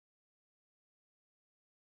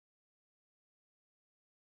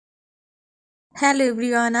Hello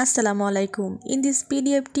everyone, Assalamu alaikum. In this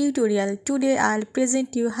PDF tutorial, today I'll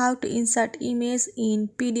present you how to insert image in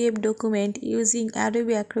PDF document using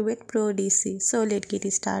Adobe Acrobat Pro DC. So let's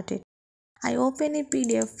get started. I open a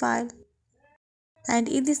PDF file and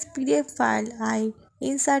in this PDF file I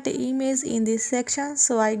insert an image in this section.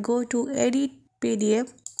 So I go to Edit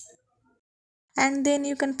PDF and then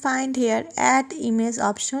you can find here Add Image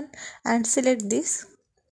option and select this.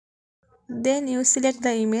 Then you select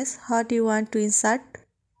the image what you want to insert.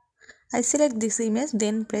 I select this image,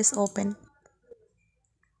 then press open.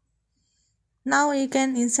 Now you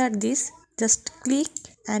can insert this, just click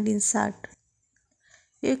and insert.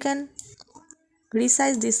 You can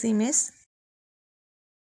resize this image,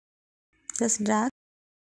 just drag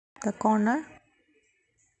the corner,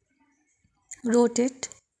 rotate,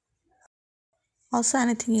 also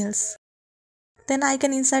anything else. Then I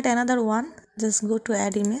can insert another one, just go to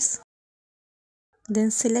add image,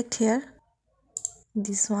 then select here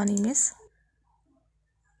this one image,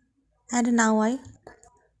 and now I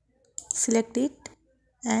select it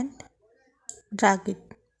and drag it.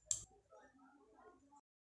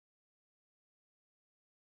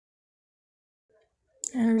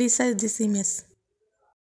 And resize this image.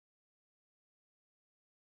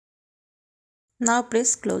 Now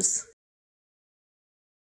press close.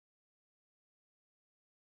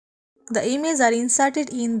 The images are inserted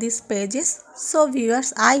in these pages. So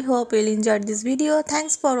viewers, I hope you'll enjoy this video.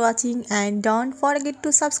 Thanks for watching and don't forget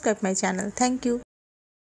to subscribe my channel. Thank you.